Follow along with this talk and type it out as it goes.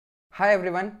Hi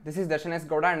everyone, this is Darshan S.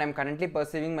 Gowda and I am currently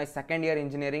pursuing my second year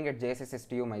engineering at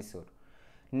JSSSTU Mysore.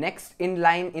 Next in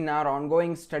line in our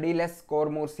ongoing Study Less Score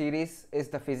More series is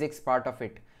the physics part of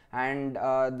it, and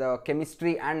the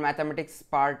chemistry and mathematics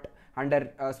part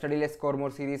under Study Less Score More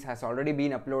series has already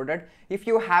been uploaded. If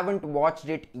you haven't watched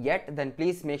it yet, then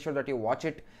please make sure that you watch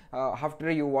it after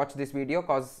you watch this video,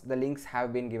 cause the links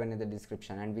have been given in the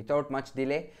description. And without much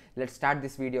delay, let's start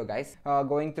this video, guys.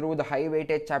 Going through the high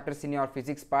weightage chapters in your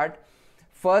physics part.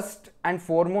 First and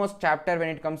foremost chapter when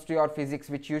it comes to your physics,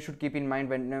 which you should keep in mind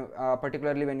when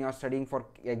particularly when you are studying for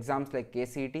exams like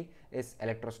KCET, is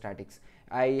electrostatics.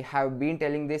 I have been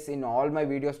telling this in all my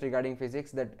videos regarding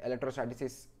physics that electrostatics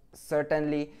is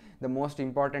certainly the most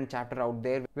important chapter out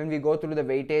there when we go through the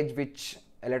weightage which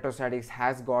electrostatics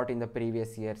has got in the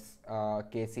previous year's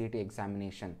KCET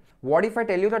examination. What if I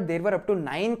tell you that there were up to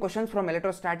 9 questions from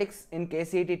electrostatics in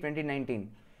KCET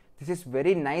 2019? This is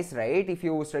very nice, right? If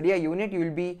you study a unit, you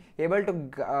will be able to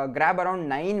grab around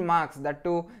 9 marks, that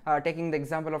too taking the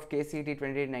example of KCET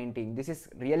 2019. This is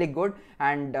really good,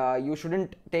 and you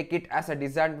shouldn't take it as a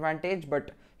disadvantage, but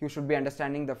you should be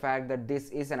understanding the fact that this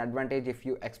is an advantage if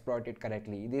you exploit it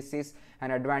correctly. This is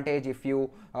an advantage if you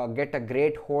get a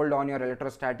great hold on your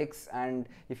electrostatics, and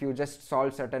if you just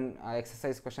solve certain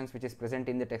exercise questions which is present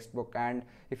in the textbook, and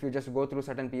if you just go through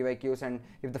certain PYQs, and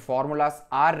if the formulas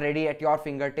are ready at your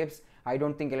fingertips, I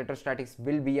don't think electrostatics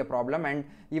will be a problem. And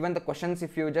even the questions,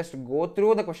 if you just go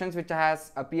through the questions which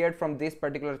has appeared from this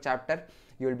particular chapter,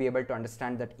 you will be able to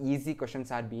understand that easy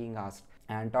questions are being asked.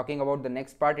 And talking about the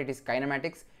next part, it is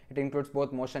kinematics. It includes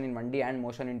both motion in 1D and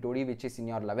motion in 2D, which is in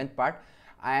your 11th part.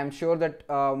 I am sure that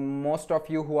most of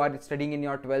you who are studying in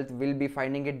your 12th will be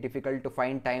finding it difficult to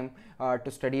find time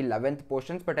to study 11th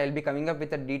portions, but I'll be coming up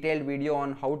with a detailed video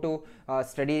on how to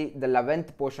study the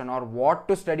 11th portion, or what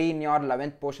to study in your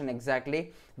 11th portion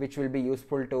exactly, which will be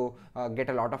useful to get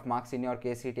a lot of marks in your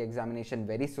KCET examination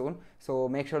very soon. So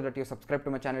make sure that you subscribe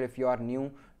to my channel if you are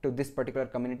new to this particular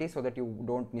community, so that you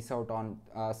don't miss out on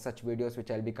such videos which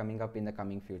I'll be coming up in the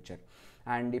coming future.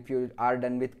 And if you are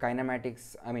done with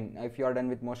kinematics, if you are done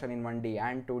with motion in 1D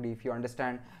and 2D, if you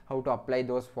understand how to apply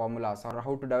those formulas or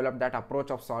how to develop that approach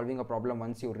of solving a problem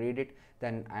once you read it,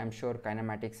 then I am sure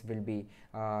kinematics will be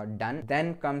done.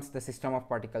 Then comes the system of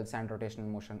particles and rotational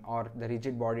motion, or the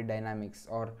rigid body dynamics,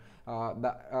 or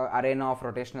the arena of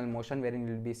rotational motion, wherein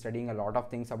you will be studying a lot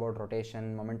of things about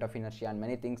rotation, moment of inertia, and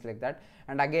many things like that.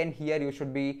 And again, here you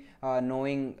should be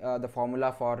knowing the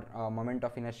formula for moment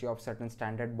of inertia of certain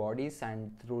standard bodies,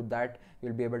 and through that you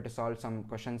will be able to solve some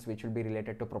questions which will be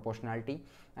related to proportionality.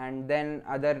 And then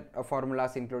other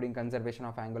formulas including conservation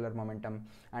of angular momentum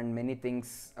and many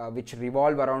things which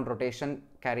revolve around rotation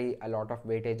carry a lot of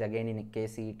weightage again in a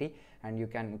KCET, and you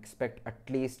can expect at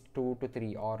least 2 to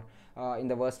 3, or in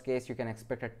the worst case you can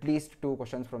expect at least 2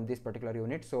 questions from this particular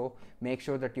unit. So make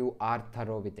sure that you are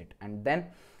thorough with it. And then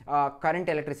current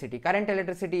electricity. Current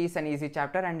electricity is an easy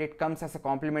chapter, and it comes as a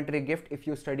complimentary gift if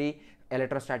you study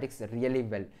electrostatics really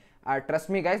well. Trust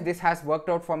me guys, this has worked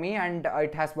out for me, and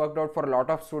it has worked out for a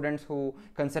lot of students who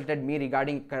consulted me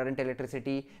regarding current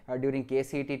electricity during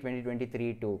KCET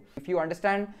 2023 too. If you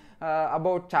understand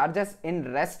about charges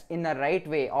in rest in a right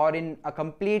way or in a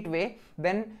complete way,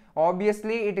 then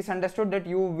obviously it is understood that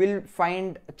you will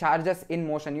find charges in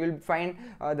motion. You will find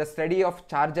the study of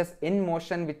charges in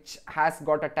motion, which has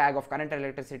got a tag of current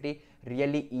electricity,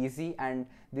 really easy, and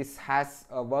this has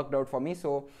worked out for me.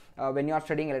 So when you are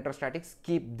studying electrostatics,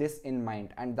 keep this in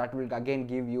mind, and that will again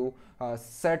give you a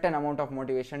certain amount of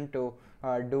motivation to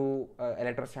do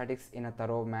electrostatics in a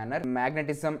thorough manner.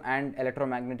 Magnetism and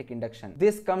electromagnetic induction,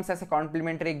 this comes as a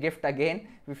complimentary gift again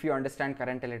if you understand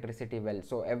current electricity well.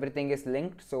 So everything is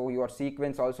linked, so your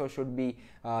sequence also should be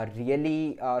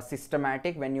really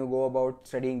systematic when you go about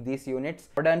studying these units.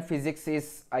 Modern physics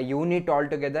is a unit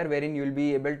altogether wherein you will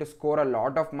be able to score a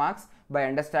lot of marks by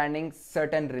understanding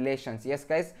certain relations. Yes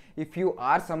guys, if you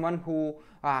are someone who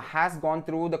has gone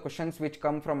through the questions which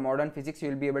come from modern physics, you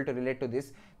will be able to relate to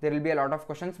this. There will be a lot of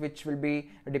questions which will be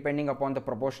depending upon the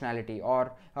proportionality,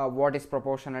 or what is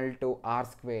proportional to r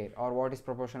square, or what is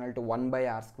proportional to 1 by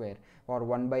r square, or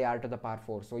 1 by r to the power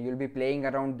 4. So you will be playing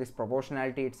around this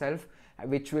proportionality itself,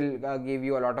 which will give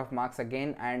you a lot of marks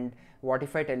again. And what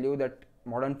if I tell you that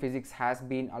modern physics has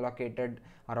been allocated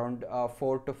around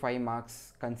 4 to 5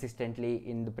 marks consistently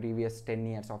in the previous 10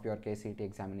 years of your KCET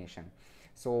examination.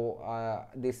 So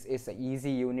this is an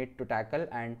easy unit to tackle,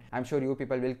 and I'm sure you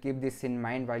people will keep this in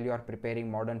mind while you are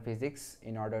preparing modern physics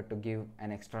in order to give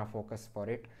an extra focus for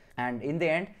it. And in the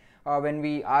end, when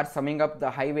we are summing up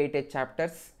the high weightage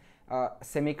chapters,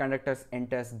 semiconductors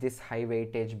enters this high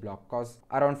weightage block, because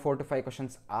around 4 to 5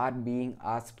 questions are being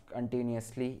asked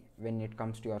continuously when it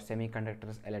comes to your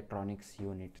semiconductors electronics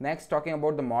unit. Next, talking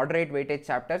about the moderate weightage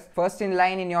chapters. First in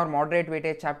line in your moderate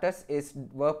weightage chapters is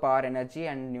work, power, energy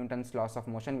and Newton's laws of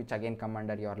motion, which again come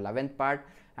under your 11th part.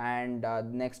 And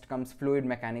next comes fluid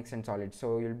mechanics and solids.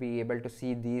 So you'll be able to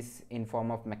see these in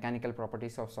form of mechanical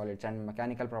properties of solids and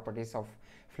mechanical properties of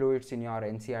fluids in your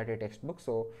NCERT textbook.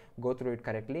 So go through it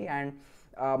correctly. And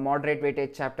moderate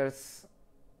weightage chapters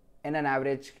in an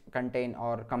average contain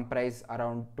or comprise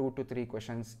around 2 to 3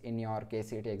 questions in your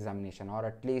KCET examination, or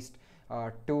at least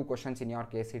 2 questions in your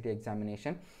KCET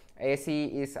examination. AC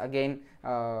is again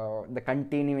the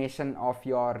continuation of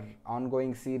your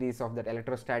ongoing series of that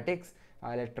electrostatics,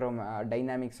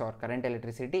 electrodynamics or current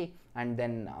electricity, and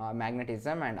then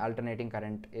magnetism, and alternating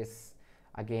current is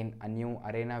again a new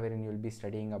arena wherein you will be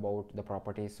studying about the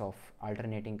properties of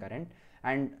alternating current.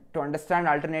 And to understand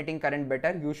alternating current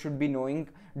better, you should be knowing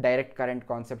direct current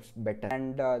concepts better.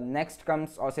 And next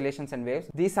comes oscillations and waves.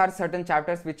 These are certain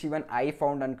chapters which even I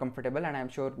found uncomfortable, and I'm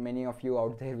sure many of you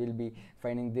out there will be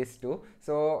finding this too.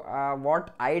 So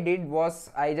what I did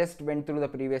was I just went through the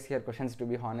previous year questions, to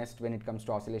be honest, when it comes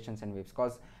to oscillations and waves,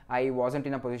 because I wasn't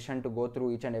in a position to go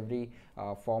through each and every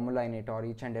formula in it or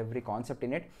each and every concept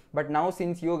in it. But now,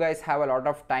 since you guys have a lot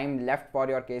of time left for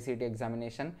your KCET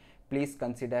examination, please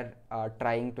consider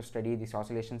trying to study these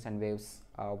oscillations and waves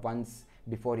once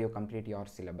before you complete your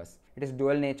syllabus. It is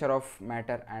dual nature of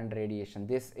matter and radiation.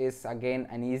 This is again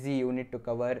an easy unit to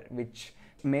cover, which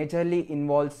majorly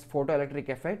involves photoelectric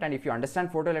effect, and if you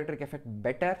understand photoelectric effect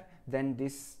better, then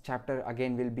this chapter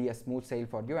again will be a smooth sail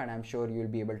for you, and I'm sure you will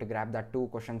be able to grab that 2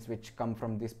 questions which come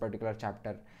from this particular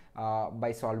chapter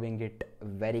by solving it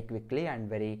very quickly and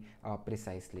very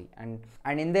precisely. And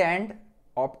in the end,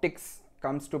 optics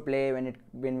comes to play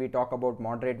when we talk about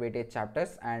moderate weightage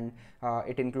chapters, and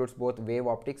it includes both wave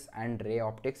optics and ray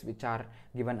optics, which are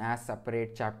given as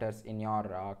separate chapters in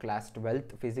your class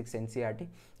 12th physics NCERT.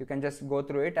 You can just go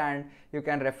through it, and you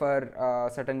can refer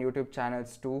certain YouTube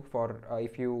channels too for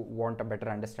if you want a better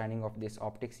understanding of this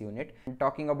optics unit. And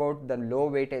talking about the low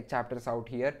weightage chapters out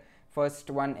here, first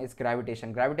one is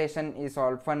gravitation. Gravitation is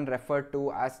often referred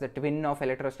to as the twin of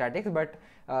electrostatics, but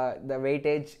the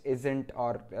weightage isn't,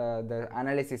 or the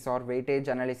analysis or weightage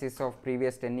analysis of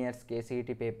previous 10 years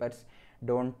KCET papers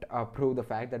don't prove the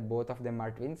fact that both of them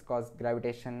are twins, because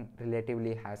gravitation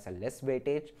relatively has a less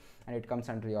weightage and it comes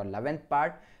under your 11th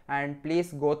part. And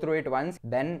please go through it once.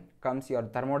 Then comes your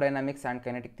thermodynamics and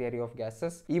kinetic theory of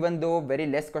gases. Even though very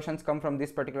less questions come from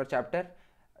this particular chapter,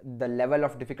 the level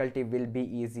of difficulty will be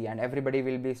easy and everybody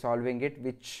will be solving it,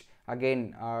 which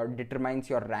again determines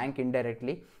your rank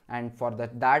indirectly. And for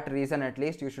that reason, at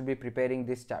least, you should be preparing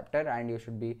this chapter and you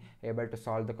should be able to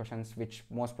solve the questions which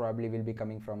most probably will be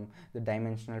coming from the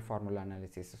dimensional formula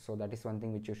analysis. So that is one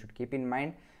thing which you should keep in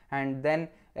mind. And then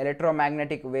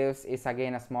electromagnetic waves is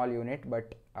again a small unit,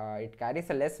 but it carries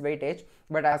a less weightage.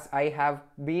 But as I have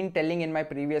been telling in my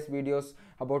previous videos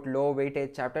about low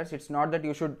weightage chapters, it's not that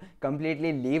you should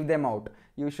completely leave them out.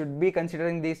 You should be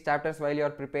considering these chapters while you are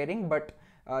preparing, but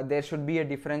there should be a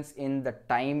difference in the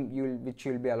time which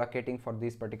you will be allocating for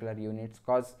these particular units,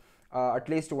 because at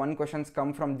least one questions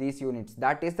come from these units.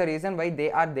 That is the reason why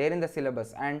they are there in the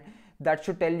syllabus, and that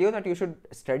should tell you that you should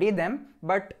study them,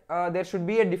 but there should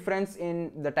be a difference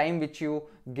in the time which you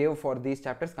give for these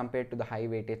chapters compared to the high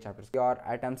weightage chapters. Your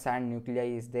atoms and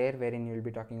nuclei is there, wherein you will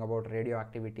be talking about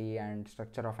radioactivity and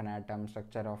structure of an atom,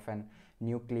 structure of an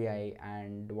nuclei,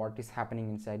 and what is happening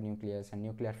inside nucleus, and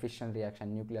nuclear fission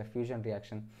reaction, nuclear fusion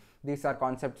reaction. These are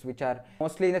concepts which are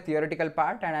mostly in the theoretical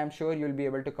part, and I'm sure you'll be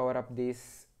able to cover up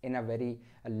these in a very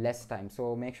less time.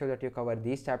 So make sure that you cover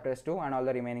these chapters too, and all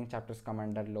the remaining chapters come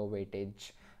under low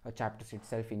weightage chapters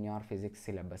itself in your physics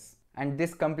syllabus. And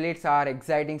this completes our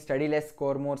exciting study less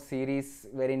score more series,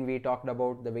 wherein we talked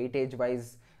about the weightage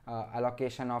wise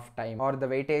allocation of time, or the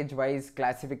weightage wise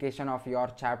classification of your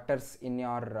chapters in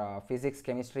your physics,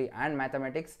 chemistry and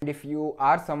mathematics. And if you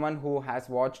are someone who has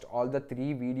watched all the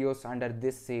 3 videos under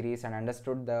this series and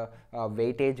understood the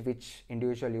weightage which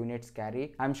individual units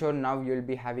carry, I'm sure now you'll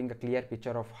be having a clear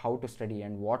picture of how to study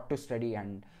and what to study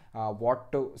and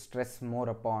what to stress more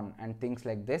upon and things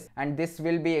like this. And this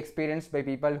will be experienced by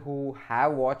people who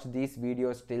have watched these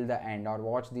videos till the end, or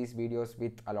watch these videos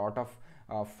with a lot of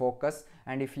focus.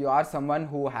 And if you are someone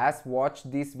who has watched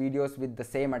these videos with the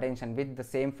same attention, with the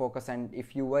same focus, and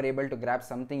if you were able to grab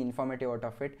something informative out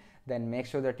of it, then make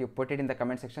sure that you put it in the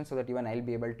comment section so that even I'll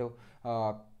be able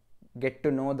to get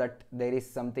to know that there is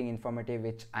something informative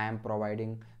which I am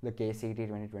providing the KCET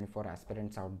 2024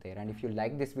 aspirants out there. And if you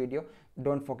like this video,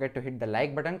 don't forget to hit the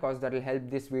like button, because that will help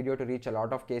this video to reach a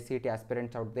lot of KCET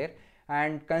aspirants out there.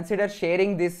 And consider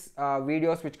sharing these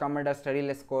videos which come under Study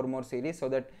Less Score More series, so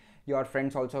that your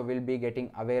friends also will be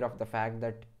getting aware of the fact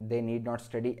that they need not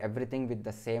study everything with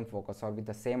the same focus or with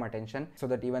the same attention, so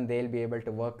that even they'll be able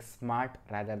to work smart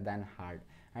rather than hard.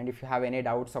 And if you have any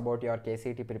doubts about your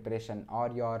KCET preparation or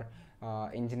your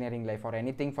engineering life or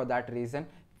anything for that reason,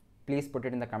 please put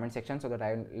it in the comment section, so that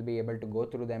I will be able to go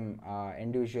through them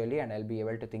individually, and I'll be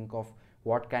able to think of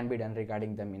what can be done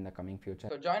regarding them in the coming future.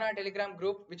 So join our Telegram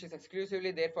group, which is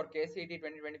exclusively there for KCET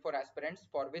 2024 aspirants,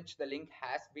 for which the link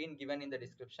has been given in the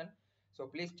description. So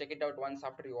please check it out once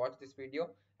after you watch this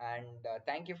video. And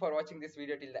thank you for watching this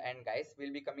video till the end, guys.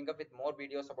 We'll be coming up with more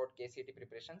videos about KCET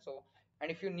preparation. So,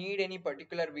 and if you need any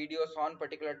particular videos on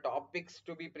particular topics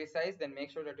to be precise, then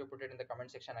make sure that you put it in the comment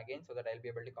section again, so that I'll be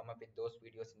able to come up with those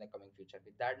videos in the coming future.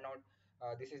 With that note,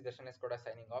 this is Darshan Eskoda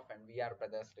signing off, and we are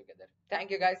brothers together. Thank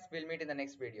you, guys. We'll meet in the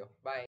next video. Bye.